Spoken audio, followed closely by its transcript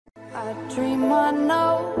I dream I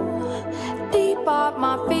know deep of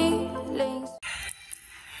my feelings.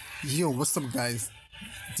 Yo, what's up guys?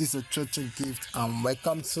 This is Ochoochogift and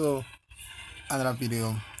welcome to another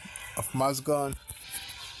video of Maskgun.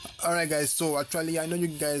 Alright guys, so actually I know you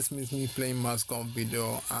guys miss me playing Maskgun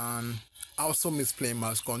video and I also miss playing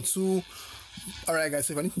Maskgun too. Alright guys,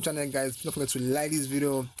 so if you're new to the channel guys, don't forget to like this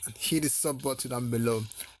video and hit the sub button down below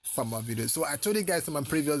for more videos. So I told you guys in my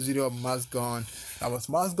previous video of Maskgun, that was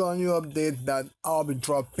Maskgun new update, that I'll be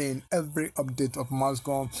dropping every update of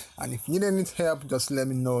Maskgun, and if you need any help, just let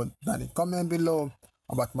me know down in the comment below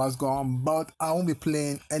about Maskgun. But I won't be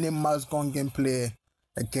playing any Maskgun gameplay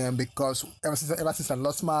again because ever since I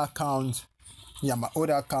lost my account, my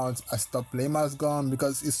older account, I stopped playing Maskgun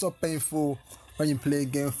because it's so painful when you play a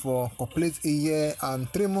game for complete a year and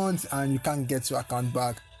 3 months and you can't get your account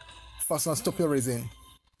back for some stupid reason.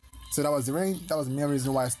 So that was the main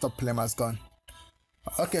reason why I stopped playing Maskgun.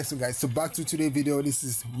 Okay, so guys, so back to today's video. This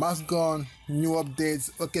is Maskgun new updates.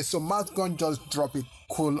 Okay, so Maskgun just dropped a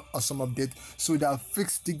cool awesome update. So they have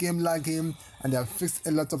fixed the game lagging and they have fixed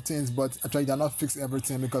a lot of things, but actually they are not fixed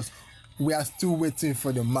everything because we are still waiting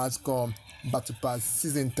for the Maskgun Battle Pass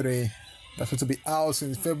Season 3. That's supposed to be out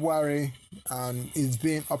since February and it's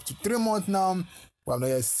been up to 3 months now. We have not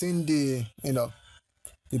yet seen the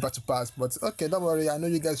Battle Pass, but okay, don't worry, I know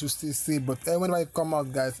you guys will still see, but whenever it come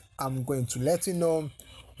out guys, I'm going to let you know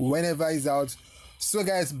whenever it's out. So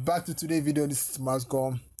guys, back to today's video. This is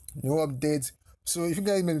Maskgun new update. So if you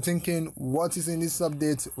guys been thinking what is in this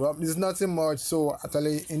update, well, there's nothing much. So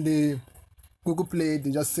actually in the Google Play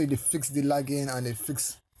they just say they fixed the lagging and they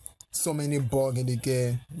fixed so many bugs in the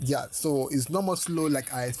game. Yeah, so it's not much slow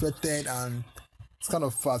like I expected and it's kind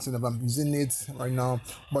of fast whenever I'm using it right now.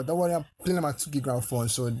 But don't worry, I'm playing on my 2 GB phone,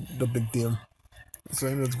 so no big deal. So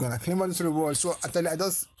I'm just gonna claim all this reward. So actually I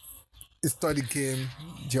just installed the game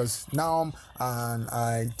just now and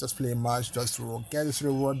I just play a match just to get this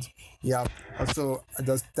reward. Yeah, also I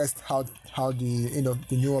just test how the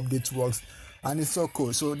the new update works and it's so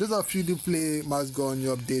cool. So those are a few to play Maskgun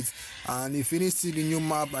new updates, and if you didn't see the new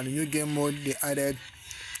map and the new game mode they added,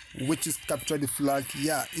 which is capture the flag,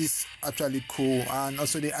 yeah, it's actually cool. And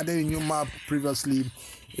also they added a new map previously.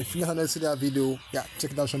 If you haven't seen that video, yeah,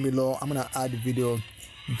 check it out down below. I'm gonna add the video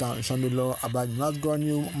down below about the Maskgun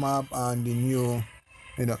new map and the new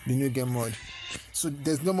the new game mode. So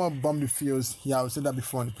there's no more bomb the fields. Yeah, I said that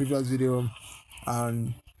before in the previous video,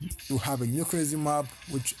 and you have a new crazy map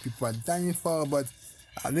which people are dying for, but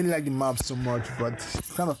I really like the map so much, but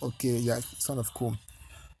it's kind of okay. Yeah, it's kind of cool.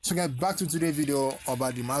 So guys, back to today's video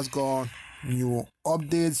about the Maskgun new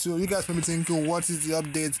update. So you guys may be thinking, what is the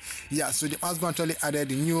update? Yeah, so the Maskgun actually added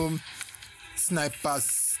the new sniper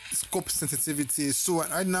scope sensitivity. So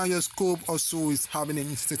right now your scope also is having a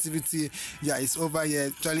sensitivity. Yeah, it's over here.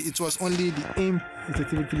 Actually it was only the aim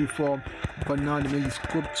sensitivity before, but now they made the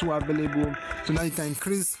scope 2 available. So now you can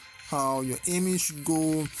increase how your aiming should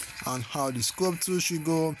go and how the scope 2 should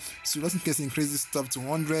go. So just in case you increase this stuff to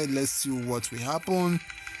 100, let's see what will happen.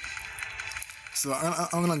 So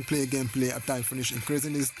I'm gonna play a gameplay after I finish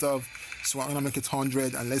increasing this stuff. So I'm gonna make it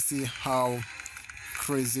 100 and let's see how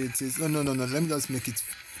crazy it is. No, let me just make it,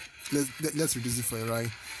 let's reduce it for you, right?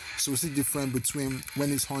 So we see the difference between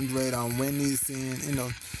when it's 100 and when it's in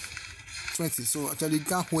 20. So actually you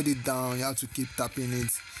can't hold it down, you have to keep tapping it,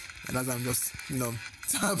 and as I'm just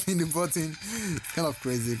tapping the button, it's kind of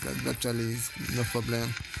crazy, but actually it's no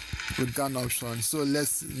problem. We got an option. So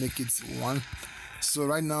let's make it 1. So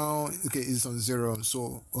right now, okay, it's on 0.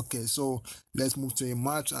 So okay, so let's move to a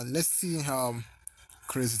match and let's see how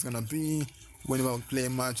crazy it's gonna be whenever we play a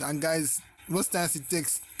match. And guys, most times it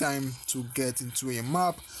takes time to get into a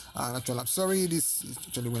map, and actually I'm sorry, this is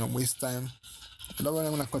actually gonna waste time. That one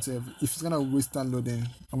I'm gonna cut it. If it's gonna waste time loading,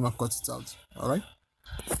 I'm gonna cut it out. Alright.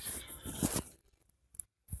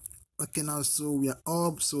 Okay, now so we are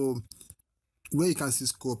up. So where you can see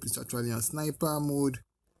scope is actually on sniper mode.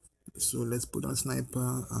 So let's put on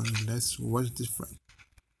sniper and let's watch different.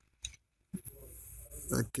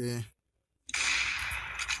 Okay,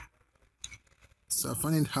 so I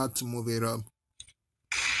find it hard to move it up,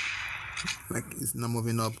 like it's not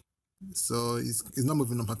moving up. So it's not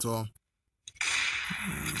moving up at all.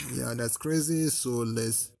 Yeah, that's crazy. So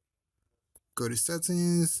let's go to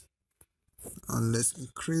settings and let's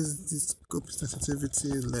increase this scope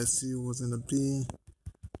sensitivity. Let's see what's gonna be.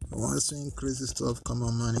 Once you increase this stuff, come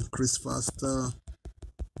on man, increase faster.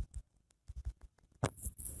 I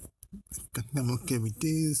think I'm okay with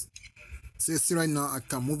this. So you see right now I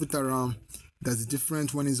can move it around. There's a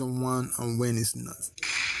difference when it's on 1 and when it's not.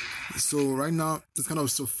 So right now it's kind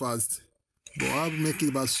of so fast But I'll make it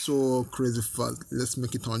about so crazy fast. Let's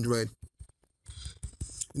make it 100.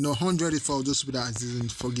 You know, 100 is for those people that is using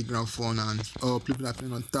 4 gig RAM phone and people that are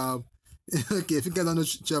playing on tab. Okay, if you guys don't know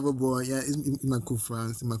Travel Boy, yeah, it's my cool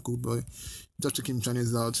friends, it's my cool boy. Just check him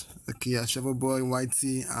channels out. Okay, yeah, Travel Boy,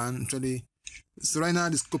 YT, and actually, so right now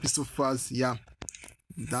the scope is so fast. Yeah,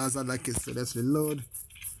 that's how I like it. So let's reload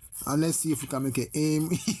and let's see if we can make an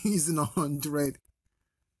aim using 100.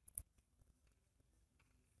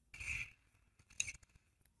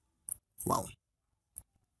 Wow,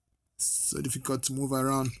 so difficult to move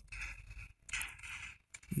around.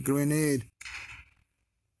 Grenade.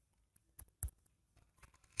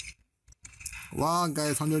 Wow,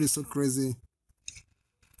 guys, 100 is so crazy.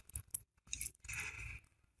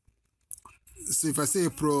 So if I say a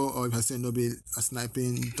pro or if I say nobody a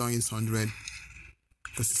sniping, don't use 100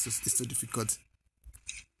 because it's so difficult.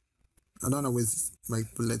 I don't always like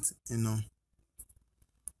bullets, you know.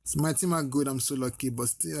 So my team are good, I'm so lucky, but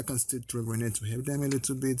still I can still throw a grenade to help them a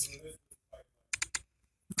little bit.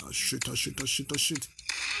 Oh shoot, oh shoot, oh shoot, oh shoot.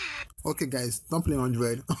 Okay guys, don't play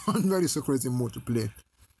 100. 100 is so crazy mode to play.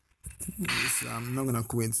 So I'm not gonna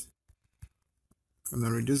quit. I'm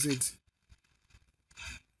gonna reduce it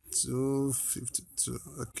to 52.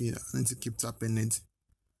 Okay, I need to keep tapping it.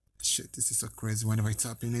 Shit, this is so crazy whenever I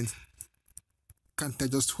tap in it. Can't I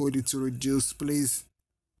just hold it to reduce, please?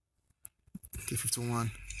 Okay,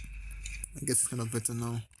 51. I guess it's kind of better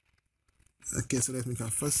now. Okay, so let's make our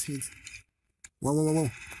first hit. Whoa, whoa, whoa, whoa.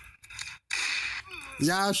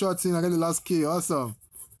 Yeah, short team, I got the last kill. Awesome.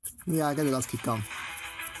 Yeah, I got the last kill. Come.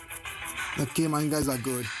 Okay, man, you guys are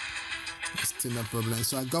good. Still no problem.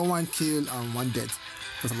 So I got 1 kill and 1 death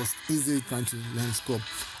because I was easy trying to learn scope.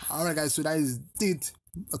 Alright, guys, so that is it.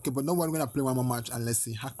 Okay, but no one gonna play one more match and let's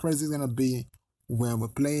see how crazy it's gonna be when we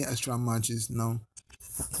play extra matches now.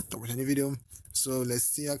 Don't watch any video. So let's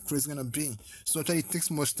see how crazy it's gonna be. So actually it takes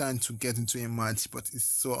much time to get into a match, but it's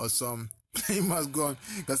so awesome playing Maskgun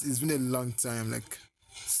because it's been a long time, like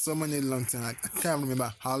so many long time. Like, I can't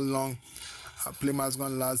remember how long I play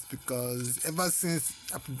Maskgun last because ever since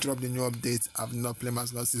I dropped the new update, I've not played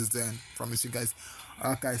Maskgun since then. Promise you guys.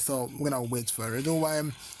 Okay, so we're gonna wait for it. Reason why?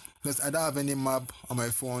 Because I don't have any map on my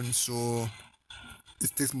phone, so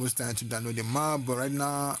it takes most time to download the map. But right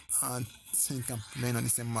now, I think I'm playing on the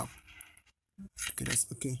same map. Okay, that's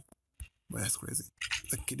okay. But that's crazy.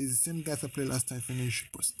 Okay, this is the same guys I played last time. Finish,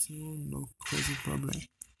 but still no crazy problem.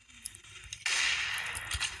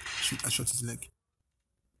 Shoot! I shot his leg.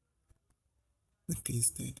 Okay,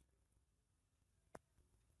 he's dead.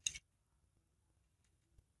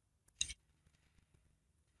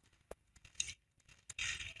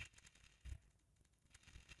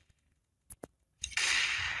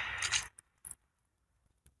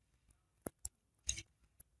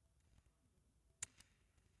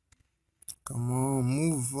 Come on,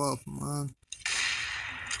 move up, man.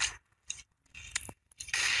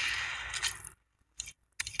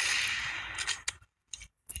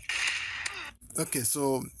 Okay,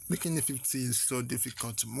 so making the 50 is so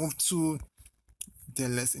difficult to move to.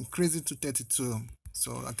 Then let's increase it to 32.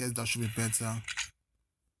 So I guess that should be better.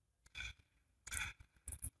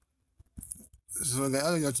 So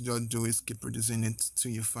all you have to just do is keep reducing it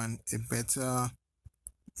till you find a better.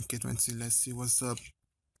 Okay, 20. Let's see what's up.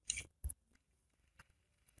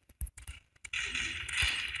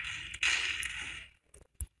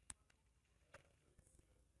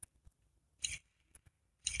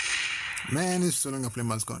 Man, it's so long I play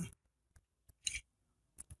Maskgun.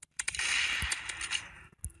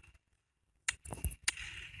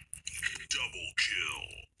 Double kill.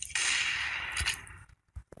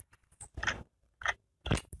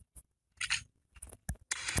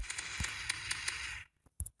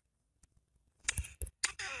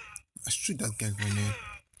 I shoot that guy grenade.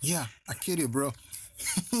 Yeah, I killed you, bro.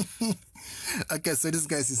 Okay, so this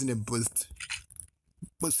guy's using a boost.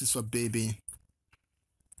 Boost is for baby.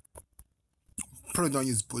 Probably don't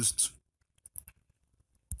use boost.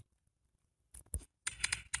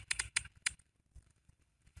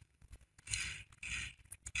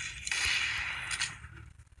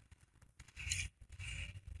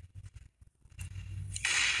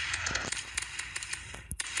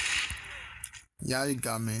 Yeah, you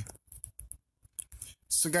got me.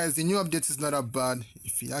 So guys, the new update is not that bad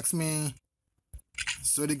if you ask me.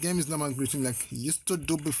 So the game is not migrating like it used to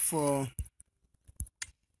do before.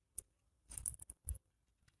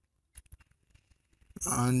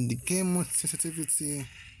 And the game mode sensitivity.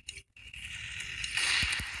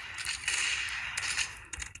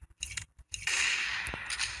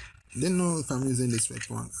 I don't know if I'm using this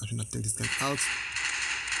weapon. I should not take this guy out.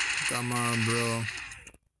 Come on, bro.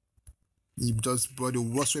 You just bought the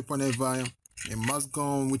worst weapon ever. a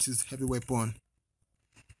Maskgun, which is heavy weapon,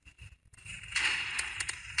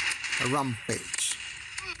 a Rampage.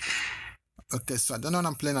 Okay, so I don't know what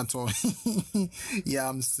I'm playing at all. Yeah,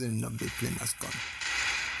 I'm still not big playing Maskgun.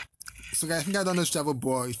 So guys, I think I don't know Travel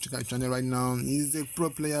Boy channel right now. He's a pro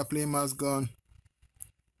player playing Maskgun.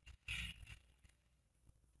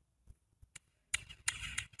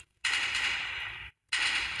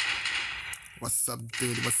 What's up,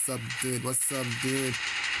 dude? What's up, dude? What's up, dude?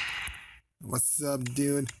 What's up,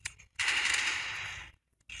 dude?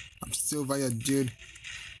 I'm still over here, dude.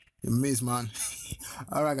 You miss, man.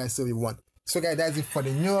 Alright, guys, so we won. So, guys, that's it for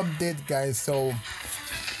the new update, guys. So,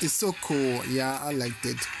 it's so cool. Yeah, I liked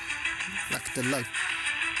it. Like the light.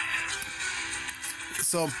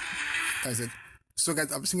 So,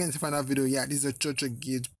 guys, I'm seeing you in that video. Yeah, this is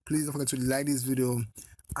Ochoochogift. Please don't forget to like this video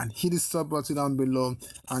and hit the sub button down below.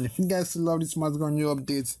 And if you guys love this Maskgun new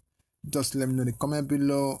updates, just let me know in the comment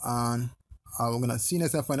below, and I'm gonna see you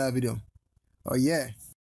next time for another video. Oh yeah.